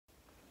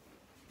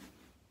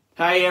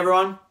Hey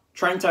everyone,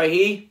 Trent'O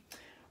here.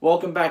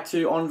 Welcome back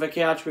to On the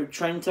Couch with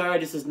Trent'O.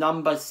 This is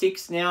number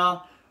 6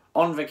 now.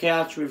 On the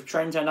Couch with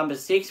Trent'O number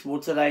 6. Well,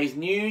 today's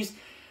news.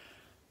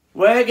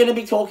 We're going to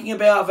be talking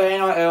about the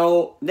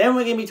NRL, then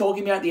we're going to be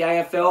talking about the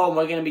AFL, and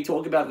we're going to be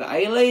talking about the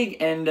A-League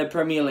and the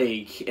Premier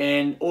League,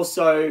 and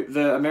also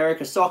the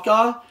America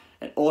Soccer,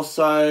 and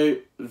also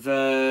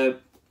we're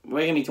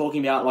going to be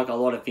talking about like a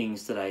lot of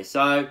things today.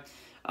 So,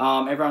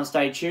 everyone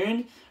stay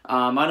tuned.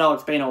 I know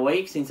it's been a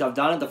week since I've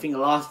done it. I think the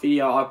last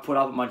video I put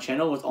up on my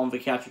channel was On the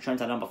Couch with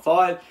Trent'O number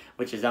 5,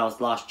 that was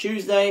last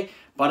Tuesday.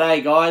 But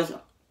hey guys,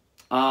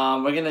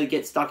 we're going to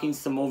get stuck into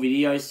some more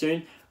videos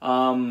soon.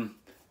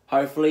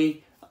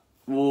 Hopefully.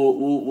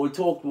 We'll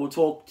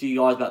talk to you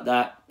guys about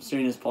that as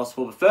soon as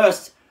possible. But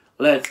first,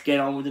 let's get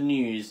on with the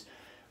news.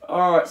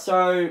 Alright,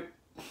 so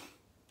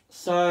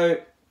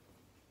we're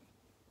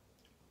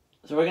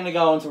gonna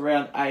go on to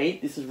round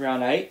 8. This is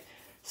round 8.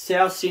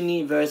 South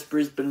Sydney versus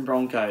Brisbane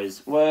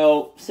Broncos.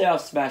 Well,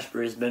 South smashed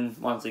Brisbane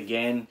once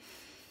again.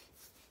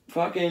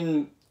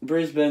 Fucking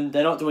Brisbane,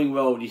 they're not doing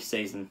well this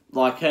season.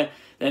 Like, they're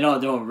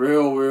not doing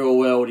real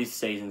well this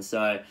season.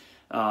 So,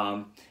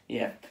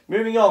 yeah.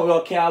 Moving on, we've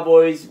got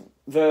Cowboys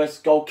versus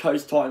Gold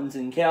Coast Titans,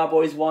 and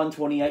Cowboys won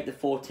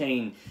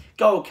 28-14.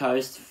 Gold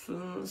Coast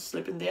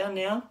slipping down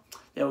now.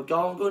 They were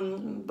going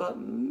good, but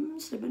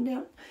slipping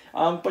down.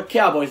 But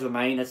Cowboys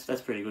remain.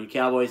 That's pretty good.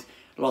 Cowboys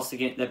lost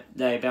again.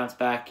 They bounced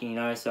back, you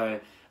know.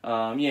 So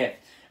yeah.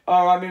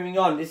 All right, moving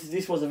on.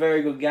 This was a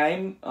very good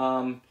game.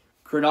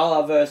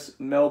 Cronulla versus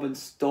Melbourne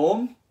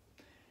Storm.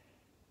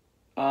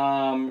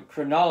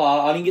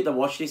 Cronulla. I didn't get to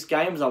watch this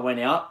game because I went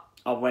out.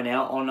 I went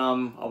out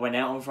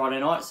on Friday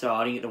night, so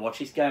I didn't get to watch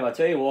this game. I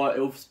tell you what,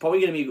 it was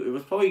probably a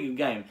good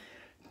game.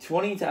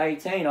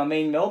 20-18. I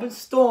mean, Melbourne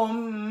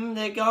Storm,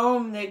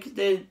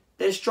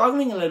 they're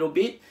struggling a little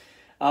bit.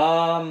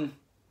 Cronulla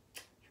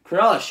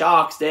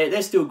Sharks,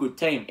 they're still a good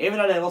team. Even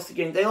though they lost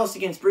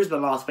against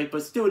Brisbane last week,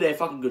 but still they're a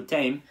fucking good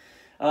team.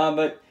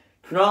 But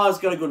Cronulla's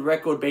got a good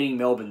record beating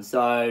Melbourne,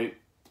 so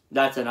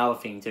that's another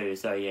thing too.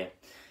 So yeah.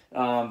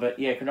 But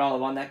yeah, Cronulla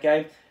won that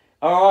game.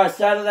 Alright,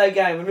 Saturday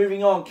game. We're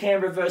moving on.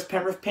 Canberra versus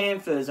Penrith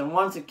Panthers. And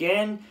once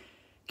again,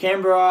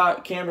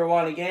 Canberra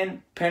won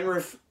again.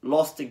 Penrith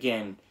lost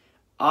again.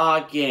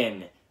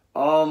 Again.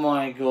 Oh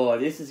my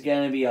god. This is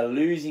going to be a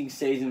losing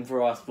season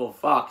for us, for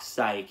fuck's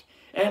sake.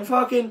 And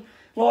fucking,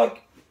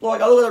 like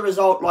I look at the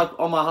result,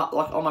 on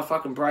my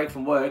fucking break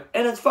from work,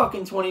 and it's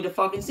fucking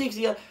 20-6.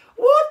 Yeah,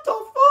 what the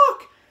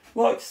fuck?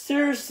 Like,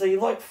 seriously,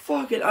 like,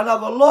 fuck it.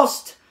 Another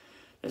lost.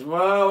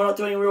 Well, we're not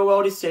doing real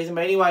well this season,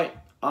 but anyway,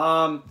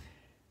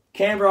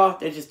 Canberra,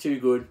 they're just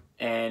too good,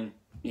 and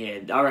yeah,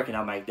 I reckon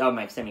they'll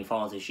make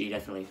semi-finals this year,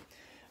 definitely.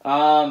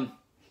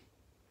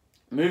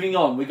 Moving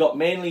on, we got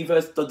Manly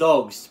versus the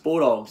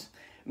Bulldogs.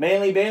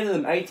 Manly beat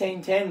them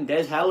 18-10.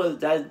 Des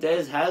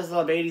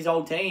Hasler beat his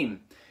old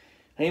team.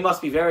 He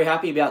must be very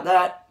happy about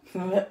that.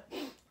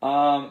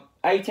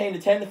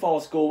 18-10 the final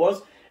score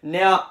was.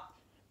 Now,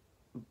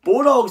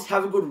 Bulldogs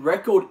have a good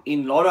record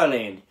in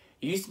Lottoland.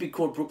 It used to be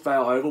called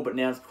Brookvale Oval, but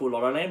now it's called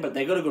Lottoland. But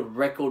they got a good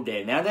record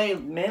there. Now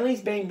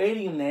Manly's been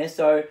beating them there,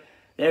 so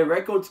their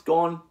record's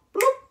gone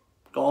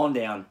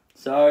down.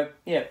 So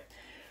yeah.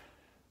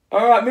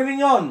 All right,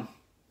 moving on.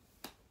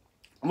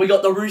 We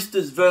got the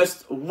Roosters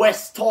versus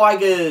West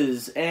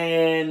Tigers,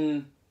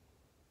 and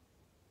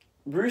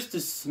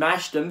Roosters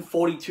smashed them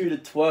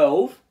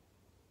 42-12.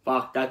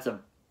 Fuck, that's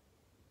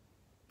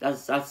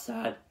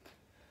sad.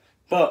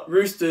 But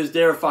Roosters,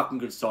 they're a fucking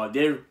good side.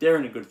 They're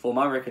in a good form.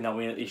 I reckon they'll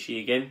win it this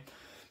year again,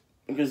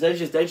 because they're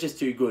just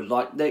too good.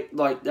 Like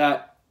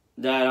that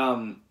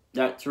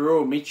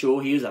Terrell Mitchell,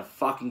 he was a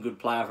fucking good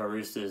player for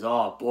Roosters.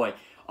 Oh boy,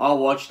 I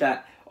watched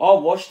that. I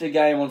watched the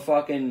game on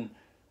fucking.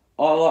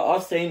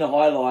 I've seen the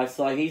highlights.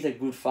 Like, he's a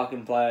good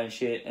fucking player and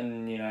shit.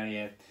 And you know,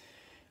 yeah.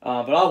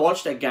 But I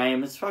watched that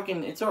game. It's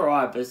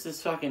alright, but it's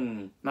just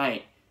fucking,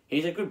 mate.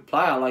 He's a good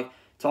player. Like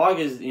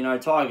Tigers,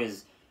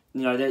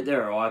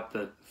 they're alright,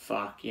 but.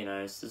 Fuck,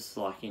 it's just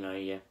like,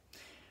 yeah.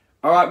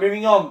 Alright,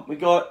 moving on. We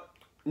got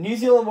New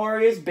Zealand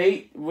Warriors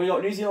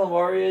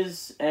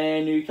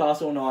and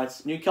Newcastle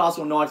Knights.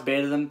 Newcastle Knights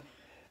better them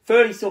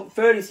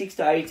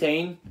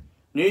 36-18.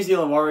 New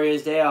Zealand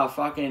Warriors, they are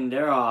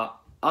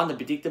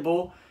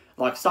unpredictable.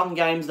 Like, some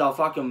games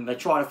they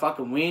try to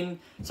fucking win.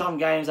 Some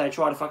games they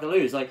try to fucking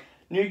lose. Like,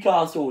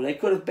 Newcastle, they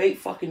could have beat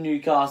fucking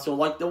Newcastle.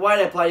 Like, the way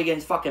they played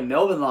against fucking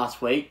Melbourne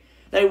last week,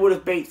 they would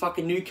have beat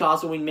fucking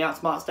Newcastle in Mount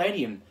Smart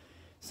Stadium.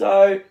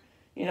 So,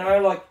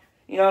 like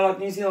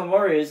New Zealand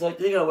Warriors, like,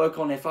 they gotta work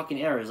on their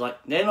fucking errors.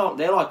 Like, they win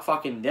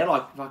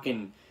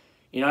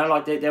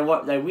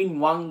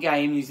one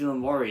game, New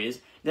Zealand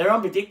Warriors. They're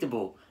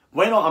unpredictable.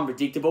 We're not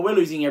unpredictable. We're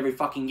losing every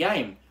fucking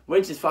game.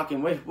 We're just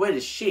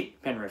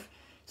shit, Penrith.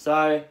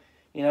 So,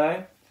 but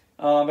anyway,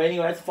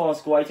 that's the final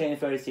score,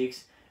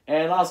 18-36.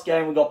 And last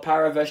game, we got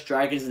Para versus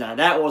Dragons. Now,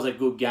 that was a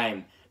good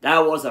game.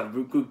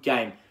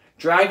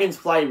 Dragons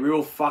play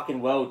real fucking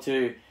well,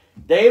 too.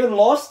 They even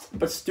lost,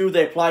 but still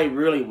they played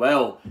really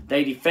well.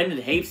 They defended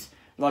heaps.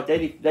 Like,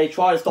 they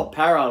try to stop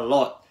Para a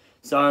lot.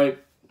 So,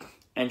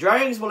 And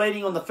Dragons were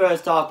leading on the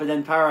first half, but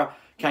then Para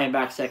came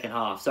back second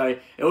half. So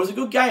it was a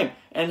good game.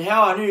 And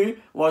how I knew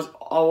was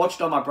I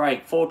watched on my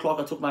break. 4 o'clock,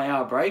 I took my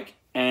hour break,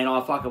 and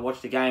I fucking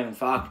watched the game. And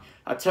fuck,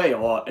 I tell you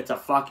what, that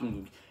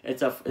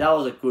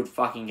was a good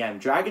fucking game.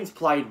 Dragons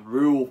played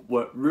real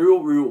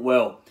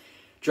well.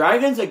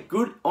 Dragons are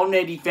good on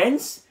their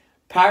defense.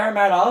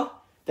 Parramatta,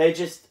 they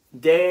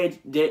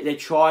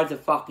tried to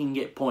fucking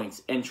get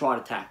points and try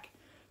to attack.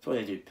 That's what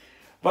they do.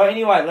 But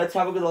anyway, let's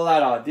have a look at the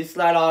ladder. This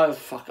ladder,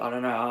 fuck, I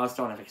don't know. I was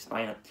trying to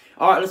explain it.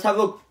 Alright, let's have a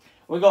look.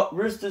 We got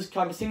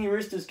Sydney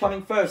Roosters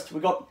coming first.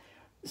 We got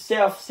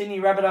South Sydney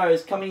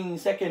Rabbitohs coming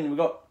second. We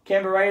got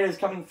Canberra Raiders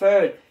coming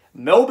third.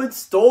 Melbourne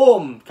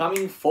Storm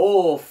coming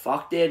fourth.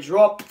 Fuck, they're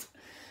dropped.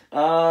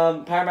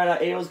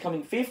 Parramatta Eels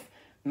coming fifth.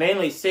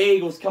 Manly Sea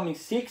Eagles coming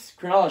sixth.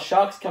 Cronulla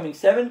Sharks coming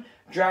seven.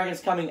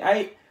 Dragons coming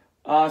eight.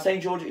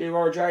 St. George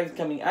Illawarra Dragons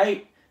coming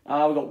eight. We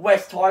got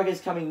West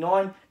Tigers coming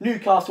 9.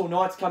 Newcastle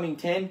Knights coming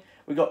 10.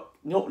 We got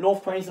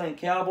North Queensland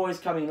Cowboys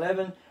coming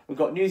 11. We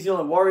got New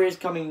Zealand Warriors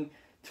coming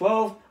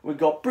 12. We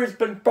got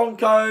Brisbane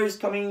Broncos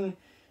coming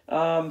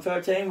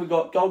 13. We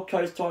got Gold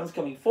Coast Titans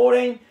coming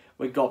 14.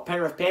 We got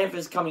Penrith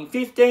Panthers coming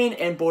 15,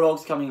 and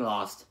Bulldogs coming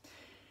last.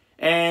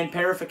 And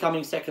Penrith are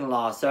coming second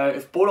last. So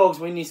if Bulldogs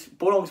win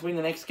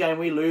the next game,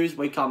 we lose,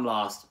 we come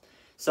last.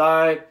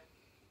 So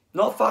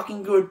not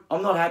fucking good.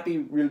 I'm not happy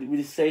really with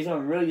this season.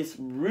 I'm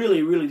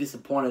really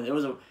disappointed. It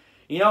was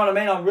you know what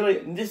I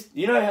mean?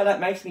 You know how that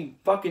makes me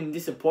fucking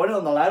disappointed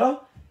on the ladder?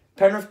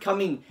 Penrith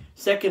coming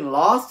second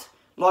last,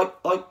 like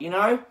you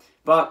know.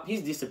 But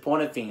here's the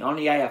disappointed thing on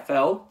the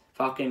AFL.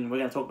 Fucking, we're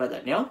gonna talk about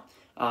that now.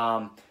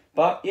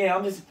 But yeah,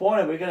 I'm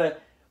disappointed. We're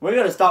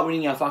gonna start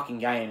winning our fucking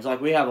games.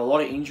 Like, we have a lot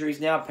of injuries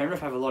now.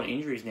 Penrith have a lot of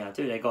injuries now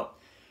too. They got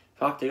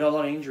a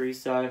lot of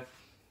injuries. So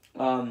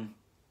yeah,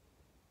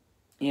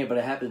 but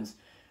it happens.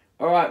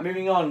 All right,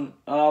 moving on.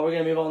 We're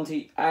gonna move on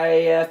to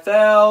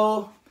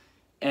AFL,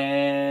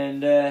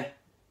 and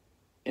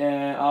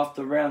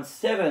after round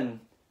 7.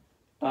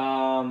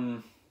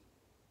 All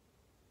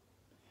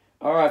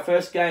right,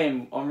 first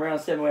game on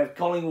round 7, we have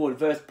Collingwood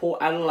versus Port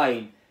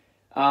Adelaide.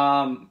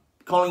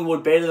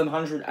 Collingwood beat them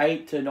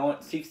 108 to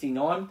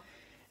 69,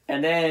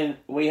 and then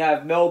we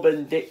have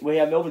Melbourne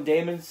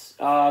Demons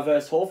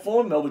versus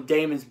Hawthorn. Melbourne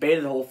Demons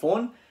beat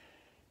Hawthorn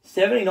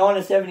 79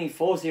 to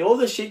 74. See, all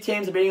the shit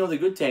teams are beating all the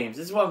good teams.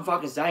 This is what I'm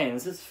fucking saying.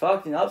 This is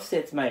fucking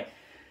upsets, mate.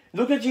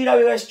 Look at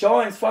GWS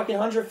Giants, fucking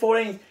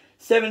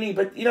 114-70,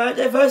 but you know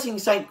they're versing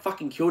St.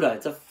 fucking Kilda.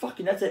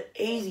 That's an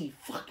easy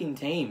fucking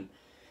team.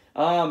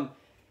 And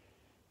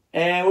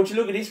would you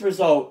look at this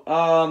result?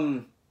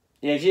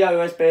 Yeah,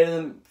 GWS beat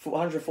them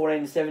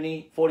 114 to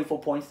 70,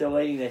 44 points they're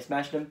leading. They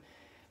smashed them.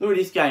 Look at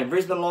this game: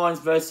 Brisbane Lions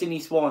versus Sydney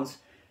Swans.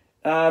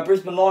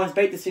 Brisbane Lions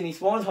beat the Sydney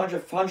Swans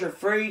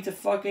 103 to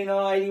fucking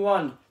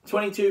 81,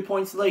 22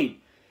 points lead.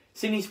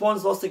 Sydney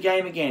Swans lost the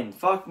game again.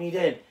 Fuck me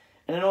dead.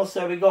 And then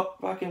also we got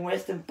fucking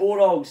Western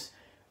Bulldogs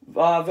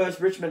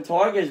versus Richmond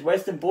Tigers.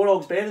 Western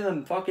Bulldogs beat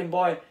them fucking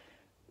by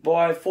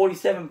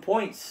 47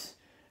 points.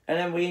 And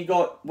then we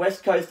got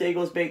West Coast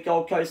Eagles beat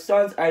Gold Coast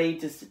Suns 80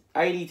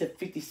 to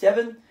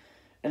 57.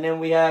 And then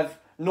we have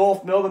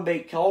North Melbourne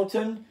beat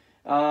Carlton,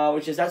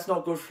 that's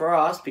not good for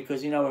us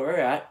because you know where we're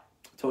at.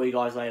 I'll tell you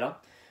guys later.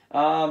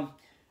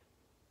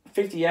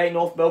 58,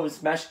 North Melbourne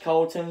smashed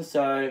Carlton,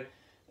 so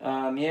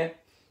yeah.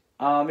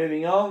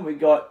 Moving on, we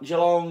got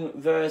Geelong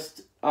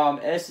versus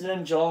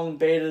Essendon. Geelong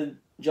beat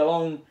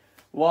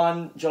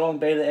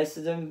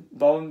Essendon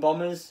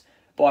Bombers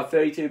by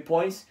 32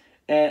 points.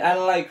 And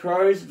Adelaide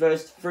Crows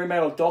versus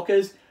Fremantle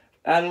Dockers.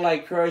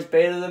 Adelaide Crows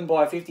beat them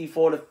by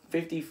 51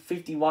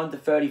 to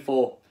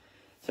 34.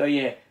 So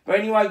yeah. But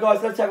anyway,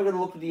 guys, let's have a good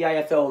look at the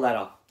AFL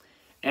ladder.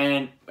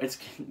 And it's,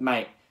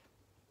 mate,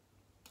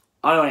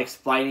 I don't want to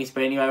explain this,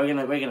 but anyway,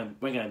 we're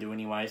gonna do it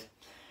anyways.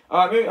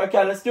 All right,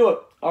 okay, let's do it.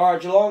 All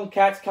right, Geelong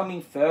Cats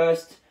coming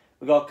first.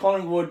 We got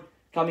Collingwood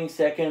coming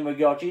second. We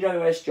got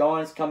GWS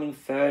Giants coming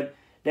third.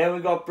 Then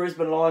we got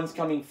Brisbane Lions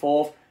coming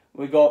fourth.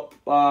 We got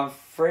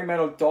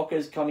Fremantle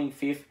Dockers coming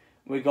fifth.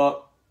 We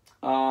got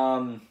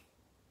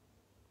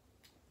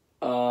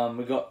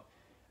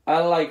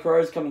Adelaide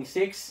Crows coming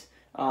sixth.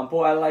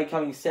 Port Adelaide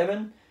coming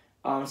 7.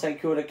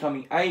 St Kilda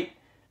coming 8.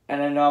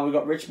 And then we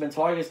got Richmond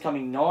Tigers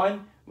coming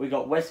 9. We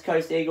got West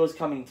Coast Eagles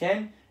coming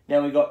 10.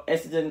 Then we got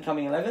Essendon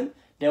coming 11.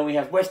 Then we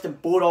have Western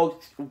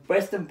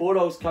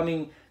Bulldogs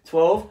coming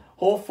 12.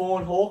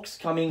 Hawthorn Hawks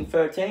coming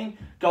 13.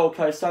 Gold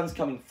Coast Suns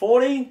coming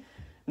 14.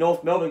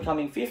 North Melbourne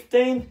coming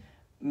 15.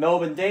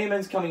 Melbourne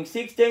Demons coming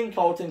 16.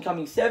 Carlton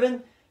coming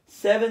 17.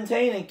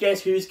 And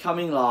guess who's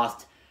coming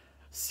last?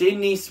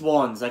 Sydney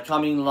Swans are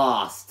coming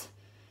last.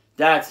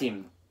 That's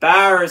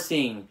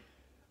embarrassing.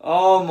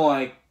 Oh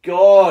my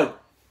god.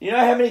 You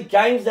know how many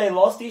games they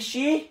lost this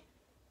year?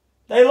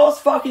 They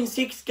lost fucking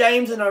 6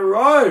 games in a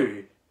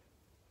row.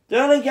 The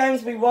only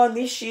games we won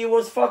this year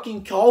was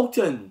fucking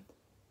Carlton.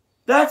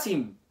 That's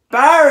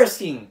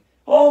embarrassing.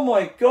 Oh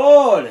my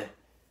god.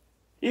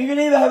 You can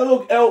even have a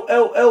look.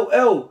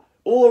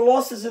 All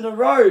losses in a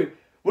row.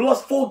 We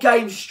lost 4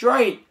 games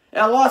straight.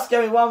 Our last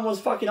game we won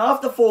was fucking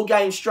after 4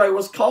 games straight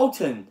was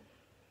Carlton.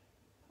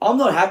 I'm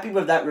not happy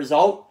with that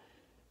result.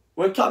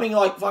 We're coming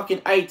like fucking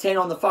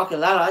 8-10 on the fucking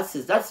ladder.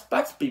 That's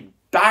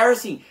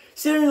embarrassing.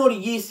 Considering all the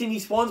years Sydney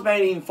Swans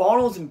made it in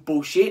finals and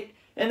bullshit,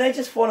 and they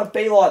just want to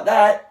be like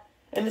that,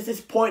 and it's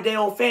this point they're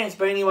all fans.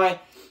 But anyway,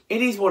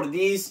 it is what it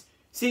is.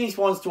 Sydney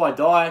Swans till I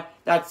die.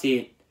 That's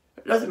it.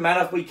 It doesn't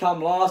matter if we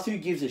come last. Who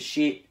gives a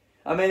shit?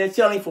 I mean, it's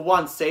only for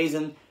one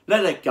season.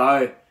 Let it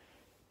go.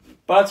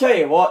 But I'll tell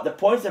you what, the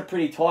points are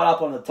pretty tight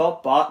up on the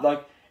top, but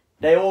like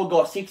they all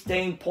got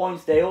 16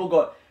 points. They all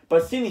got,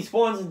 but Sydney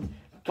Swans and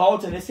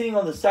Carlton, they're sitting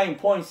on the same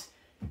points.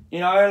 You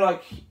know,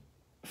 like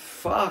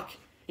fuck.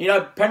 You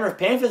know, Penrith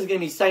Panthers are gonna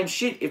be the same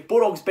shit. If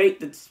Bulldogs win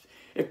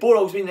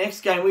the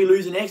next game, we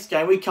lose the next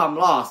game, we come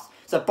last.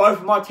 So both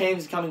of my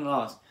teams are coming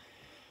last.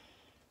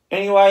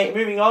 Anyway,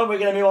 moving on, we're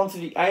going to move on to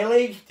the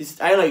A-League. This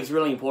A-League is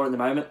really important at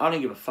the moment. I don't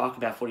give a fuck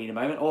about footy at the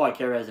moment. All I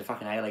care about is the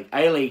fucking A-League.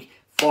 A-League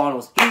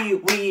finals. Here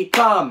we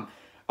come.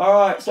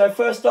 Alright, so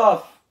first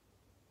off.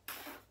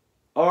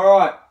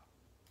 Alright.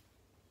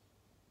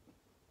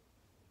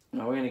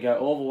 Now we're going to go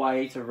all the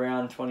way to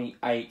round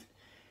 28.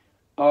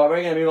 Alright,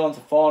 we're going to move on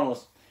to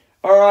finals.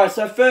 Alright,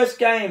 so first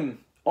game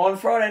on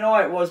Friday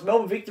night was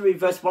Melbourne Victory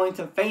versus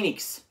Wellington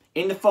Phoenix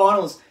in the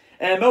finals.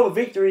 And Melbourne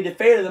Victory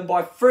defeated them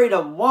by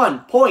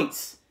 3-1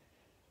 points.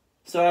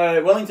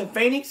 So, Wellington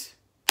Phoenix,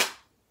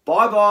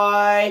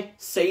 bye-bye.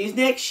 See you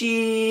next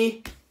year.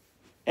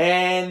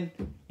 And,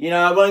 you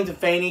know, Wellington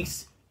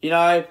Phoenix, you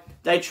know,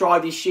 they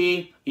tried this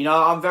year. You know,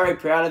 I'm very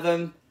proud of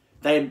them.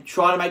 They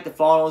try to make the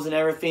finals and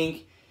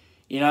everything.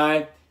 You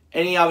know,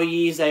 any other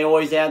years, they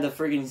always out the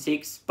friggin'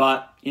 six.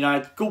 But, you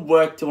know, good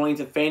work to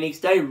Wellington Phoenix.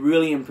 They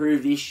really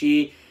improved this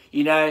year.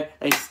 You know,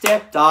 they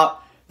stepped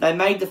up. They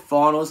made the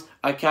finals,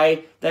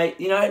 okay? They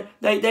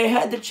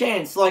had the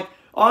chance. Like,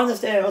 I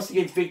understand also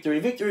against Victory.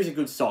 Victory's a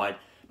good side.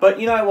 But,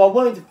 you know, while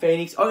Wellington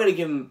Phoenix, I got to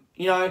give them,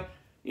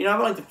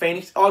 Wellington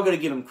Phoenix, I got to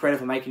give them credit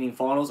for making it in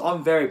finals.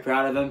 I'm very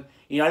proud of them.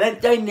 You know,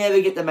 they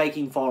never get to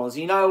making finals.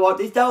 You know what?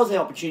 That was an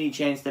opportunity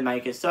chance to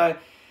make it. So,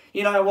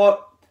 you know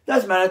what?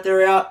 Doesn't matter if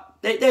they're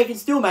out. They can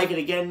still make it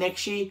again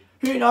next year.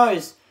 Who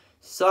knows?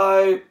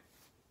 So,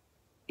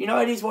 you know,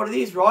 it is what it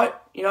is, right?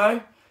 You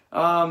know?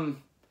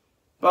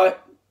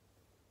 But,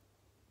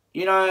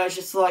 you know, it's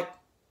just like,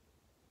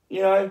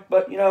 you know,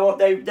 but you know what?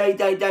 They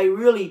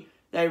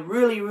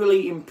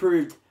really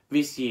improved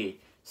this year.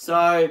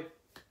 So,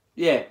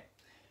 yeah.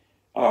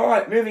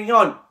 Alright, moving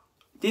on.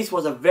 This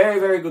was a very,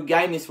 very good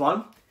game, this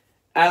one.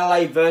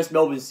 Adelaide versus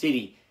Melbourne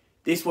City.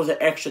 This was an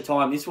extra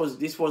time. This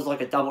was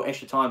like a double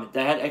extra time.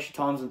 They had extra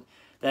time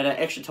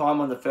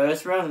on the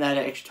first round and they had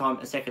an extra time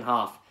in the second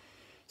half.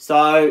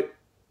 So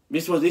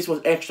this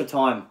was extra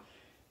time.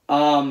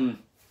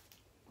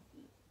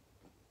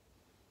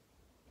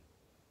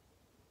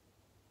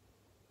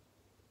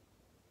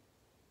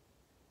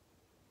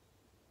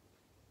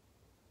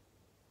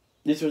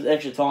 This was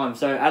extra time.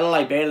 So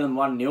Adelaide beat them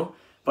 1-0.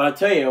 But I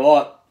tell you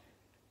what,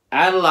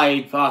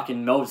 Adelaide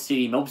fucking Melbourne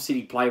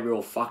City played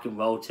real fucking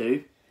well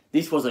too.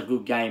 This was a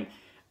good game.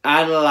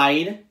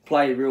 Adelaide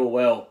played real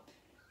well.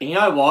 And you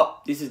know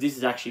what? This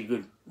is actually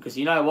good. Because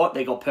you know what?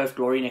 They got Perth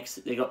Glory next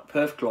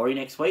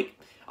week.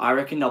 I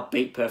reckon they'll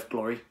beat Perth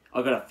Glory.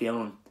 I got a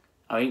feeling.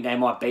 I think they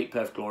might beat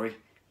Perth Glory.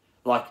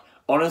 Like,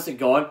 honest to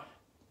God,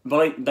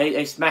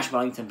 they smashed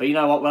Wellington. But you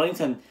know what?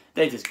 Wellington,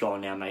 they're just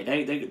gone now, mate.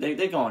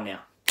 They're gone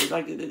now.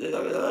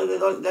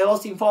 They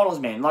lost in finals,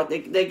 man.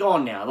 Like, they're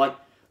gone now. Like,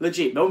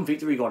 legit, Melbourne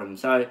Victory got them.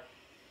 So,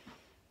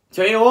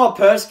 tell you what,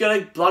 Perth's got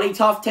a bloody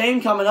tough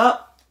team coming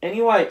up.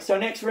 Anyway, so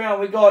next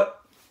round we got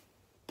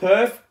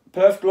Perth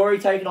Glory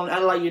taking on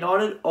Adelaide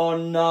United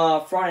on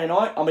Friday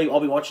night. I'll be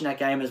watching that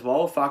game as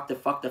well. Fuck the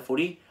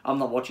footy. I'm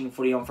not watching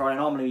footy on Friday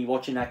night. I'm going to be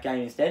watching that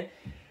game instead.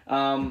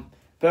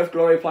 Perth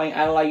Glory playing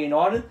Adelaide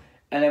United.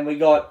 And then we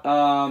got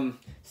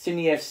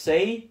Sydney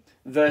FC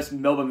versus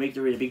Melbourne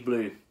Victory, the Big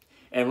Blue.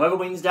 And whoever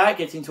wins that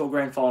gets into a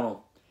grand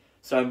final.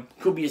 So,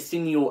 could be a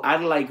Sydney or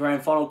Adelaide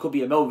grand final. Could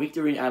be a Melbourne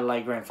Victory and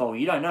Adelaide grand final.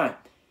 You don't know.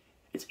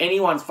 It's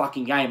anyone's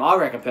fucking game. I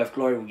reckon Perth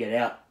Glory will get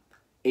out.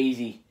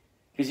 Easy.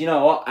 Because you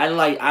know what?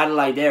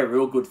 Adelaide, they're a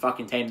real good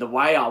fucking team. The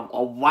way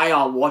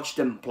I watched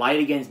them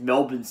play against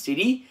Melbourne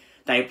City,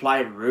 they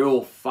played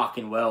real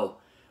fucking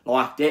well.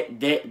 Like,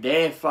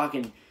 they're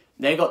fucking...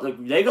 They got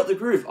the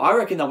groove. I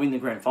reckon they'll win the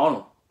grand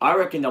final. I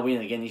reckon they'll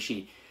win it again this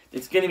year.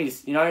 It's going to be...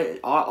 You know,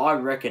 I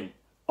reckon...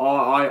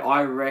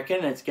 I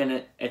reckon it's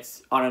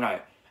I don't know.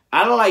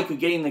 Adelaide could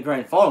get in the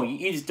grand final.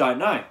 You just don't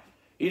know.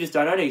 You just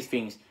don't know these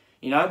things,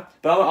 you know.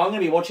 But I'm going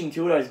to be watching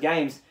two of those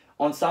games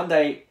on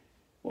Sunday.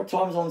 What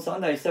time's on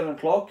Sunday? 7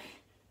 o'clock.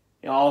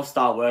 Yeah, I'll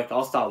start work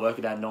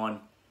about 9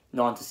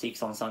 to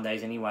 6 on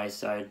Sundays, anyways.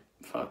 So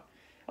fuck,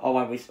 I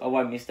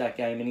won't miss that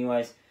game,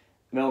 anyways.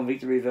 Melbourne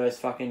Victory versus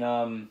fucking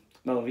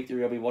Melbourne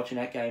Victory. I'll be watching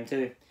that game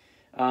too.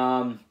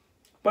 But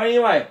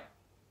anyway,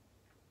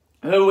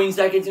 who wins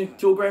that gets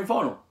into a grand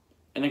final.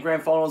 And the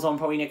grand final's on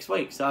probably next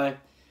week. So,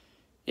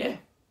 yeah,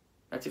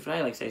 that's it for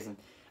A-League season.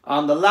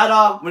 The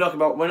ladder, we're not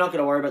going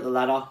to worry about the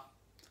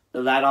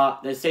ladder.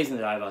 The season's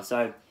over.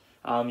 So,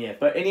 yeah.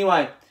 But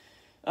anyway,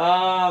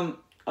 I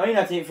think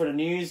that's it for the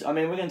news. I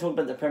mean, we're going to talk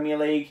about the Premier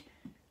League.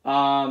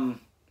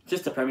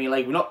 Just the Premier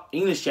League. We're not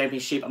English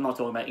Championship. I'm not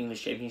talking about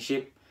English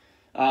Championship.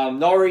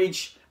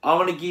 Norwich. I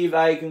want to give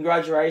a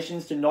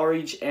congratulations to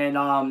Norwich and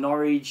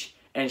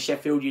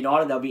Sheffield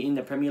United. They'll be in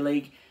the Premier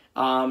League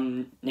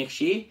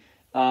next year.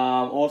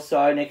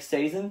 Also next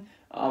season.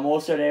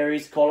 Also there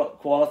is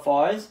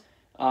qualifiers.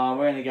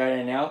 We're gonna go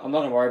there now. I'm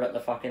not gonna worry about the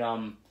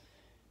fucking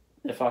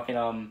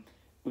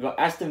we've got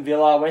Aston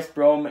Villa, West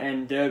Brom,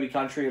 and Derby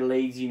County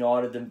Leeds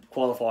United to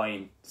qualify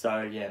in.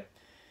 So yeah.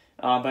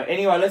 But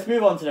anyway, let's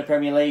move on to the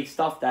Premier League.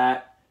 Stuff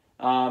that.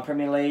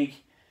 Premier League.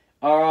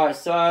 Alright,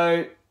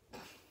 so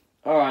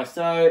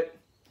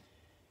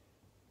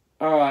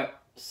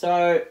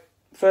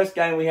first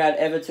game we had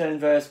Everton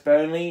versus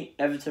Burnley.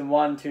 Everton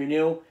won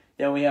 2-0.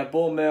 Then we had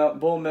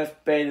Bournemouth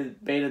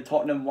beat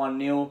Tottenham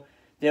 1-0.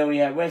 Then we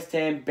had West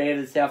Ham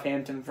beat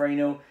Southampton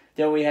 3-0.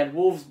 Then we had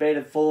Wolves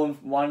beat Fulham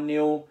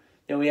 1-0.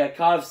 Then we had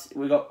Cardiff.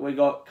 We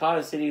got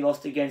Cardiff City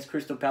lost against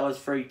Crystal Palace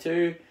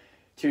 3-2,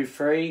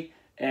 2-3,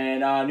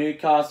 and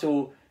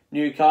Newcastle.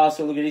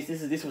 Look at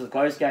this. This was a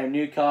close game.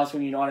 Newcastle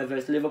United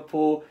versus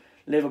Liverpool.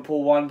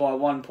 Liverpool won by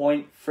 1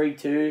 point,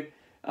 3-2.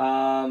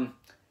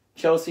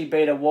 Chelsea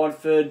beat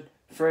Watford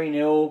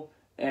 3-0,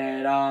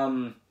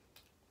 and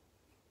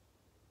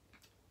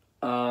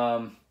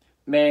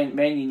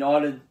Man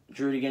United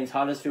drew against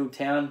Huddersfield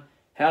Town.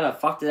 How the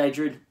fuck did they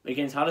drew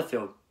against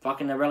Huddersfield?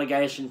 Fucking the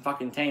relegation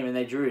fucking team, and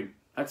they drew.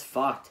 That's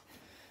fucked.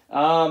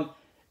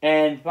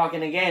 And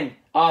fucking again,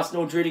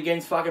 Arsenal drew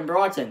against fucking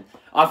Brighton.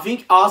 I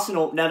think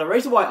Arsenal... Now, the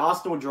reason why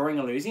Arsenal are drawing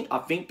and losing, I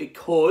think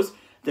because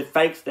they're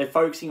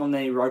focusing on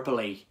the Europa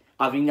League.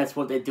 I think that's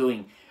what they're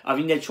doing. I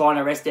think they're trying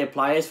to rest their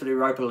players for the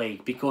Europa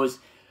League because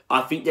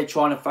I think they're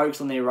trying to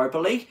focus on the Europa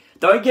League.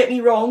 Don't get me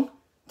wrong.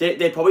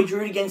 They're probably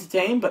drew against a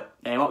team, but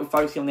they might be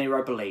focusing on the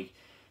Europa League.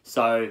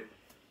 So,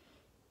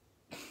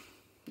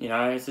 you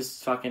know, it's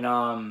just fucking,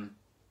 But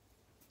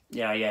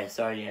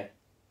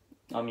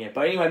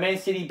anyway, Man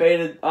City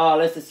beat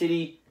Leicester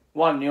City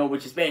 1-0,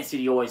 which is Man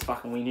City always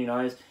fucking win, who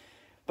knows.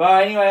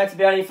 But anyway, that's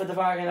about it for the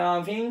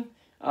fucking thing.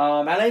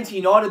 Atlanta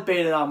United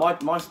beat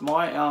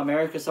my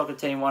America soccer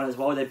team won as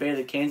well. They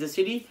beat Kansas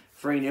City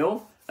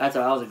 3-0. That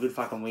was a good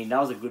fucking win. That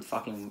was a good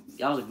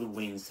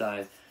win.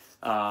 So,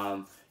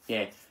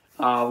 yeah.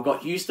 We've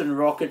got Houston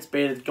Rockets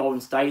beat Golden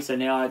State, so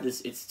now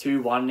it's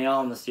 2-1 now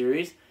on the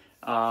series.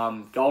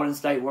 Golden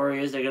State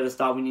Warriors, they're going to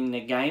start winning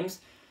their games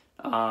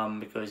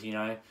because, you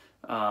know,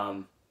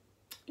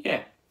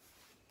 yeah.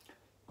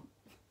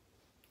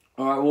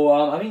 Alright,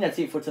 well, I think that's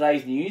it for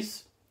today's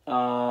news.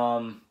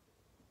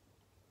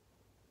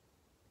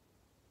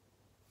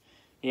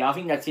 Yeah, I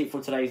think that's it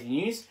for today's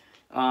news.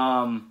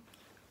 I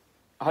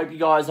hope you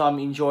guys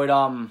enjoyed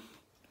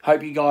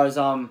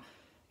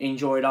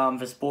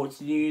the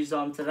sports news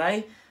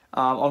today.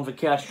 On the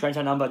couch,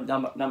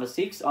 Trent'O number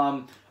 6.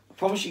 I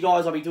promise you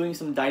guys I'll be doing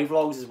some day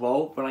vlogs as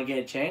well when I get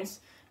a chance.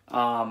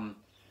 But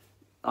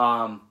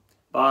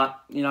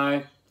you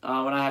know,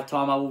 when I have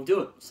time, I will do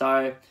it.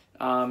 So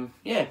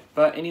yeah.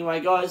 But anyway,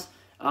 guys,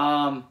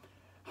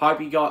 hope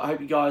you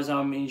guys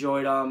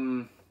enjoyed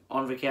on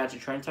the couch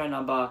at Trent'O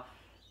number.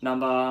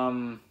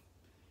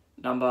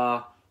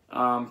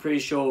 Pretty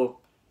sure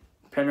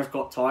Penrith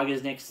got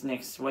Tigers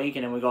next week,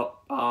 and then we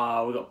got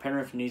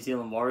Penrith New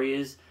Zealand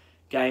Warriors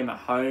game at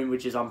home,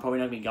 which is I'm probably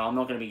not going to be going. I'm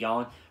not going to be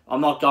going.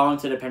 I'm not going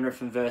to the Penrith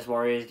versus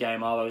Warriors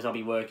game either because I'll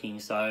be working.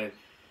 So,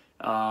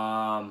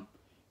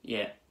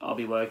 yeah, I'll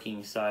be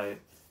working. So,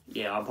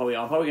 yeah, I'm probably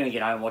going to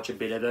get home and watch a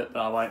bit of it, but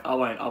I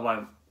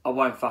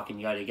won't fucking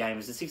go to the game.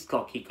 It's a 6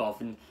 o'clock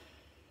kickoff, and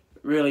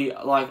really,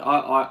 like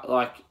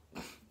like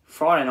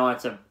Friday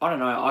nights. I don't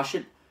know. I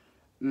should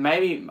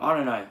maybe I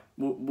don't know.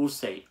 We'll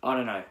see. I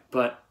don't know,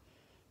 but.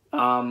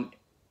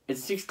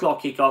 It's a 6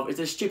 o'clock kickoff. It's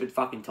a stupid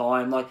fucking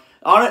time. Like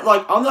I'm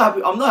not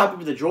happy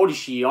with the draw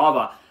this year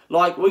either.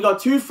 Like we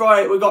got two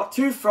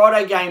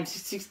Friday games,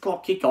 6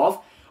 o'clock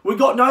kickoff. We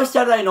got no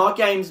Saturday night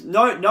games.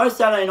 No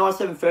Saturday night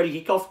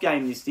 7:30 kickoff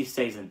game this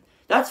season.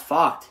 That's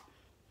fucked.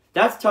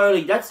 That's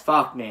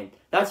fucked, man.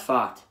 That's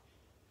fucked.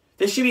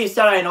 There should be a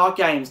Saturday night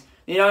games.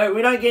 You know,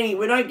 we don't get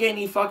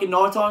any fucking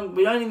nighttime.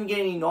 We don't even get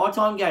any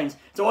nighttime games.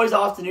 It's always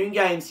afternoon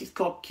games, 6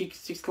 o'clock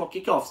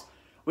kickoffs.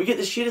 We get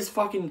the shittest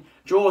fucking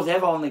draws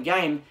ever on the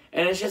game,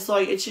 and it's just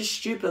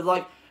stupid.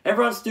 Like,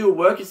 everyone's still at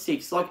work at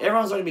 6. Like,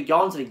 everyone's not going to be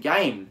going to the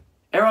game.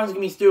 Everyone's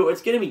going to be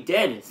it's going to be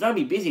dead. It's not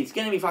going to be busy. It's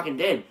going to be fucking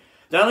dead.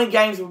 The only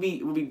games will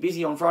be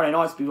busy on Friday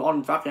nights will be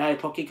on fucking 8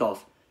 o'clock kickoff.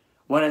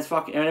 When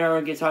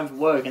everyone gets home from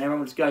work and everyone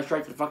will just go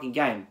straight to the fucking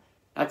game.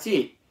 That's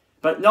it.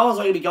 But no one's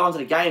not going to be going to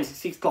the games at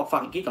 6 o'clock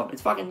fucking kickoff.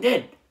 It's fucking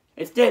dead.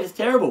 It's dead. It's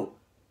terrible.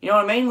 You know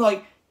what I mean?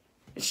 Like,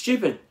 it's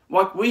stupid.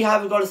 Like, we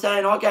haven't got a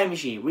Saturday night game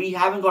this year.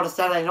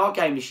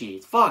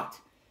 It's fucked.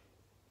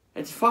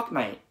 It's fucked,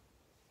 mate.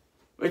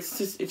 It's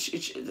just,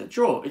 it's a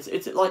draw. It's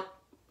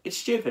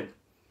stupid.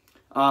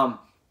 But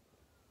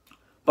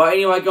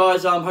anyway,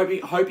 guys, hope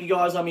you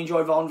guys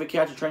enjoyed On the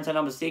Couch at Trent'O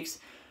number 6.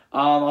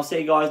 I'll see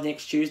you guys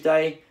next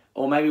Tuesday,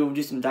 or maybe we'll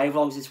do some day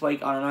vlogs this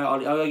week. I don't know.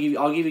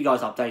 I'll give you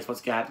guys updates what's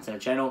gonna happen to the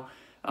channel.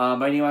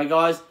 But anyway,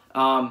 guys,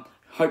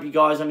 hope you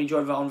guys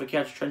enjoyed On the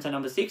Couch with Trent'O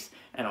number 6,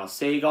 and I'll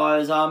see you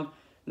guys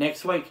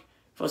next week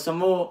for some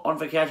more On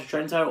the Couch with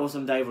Trent'O or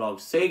some day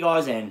vlogs. See you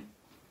guys then.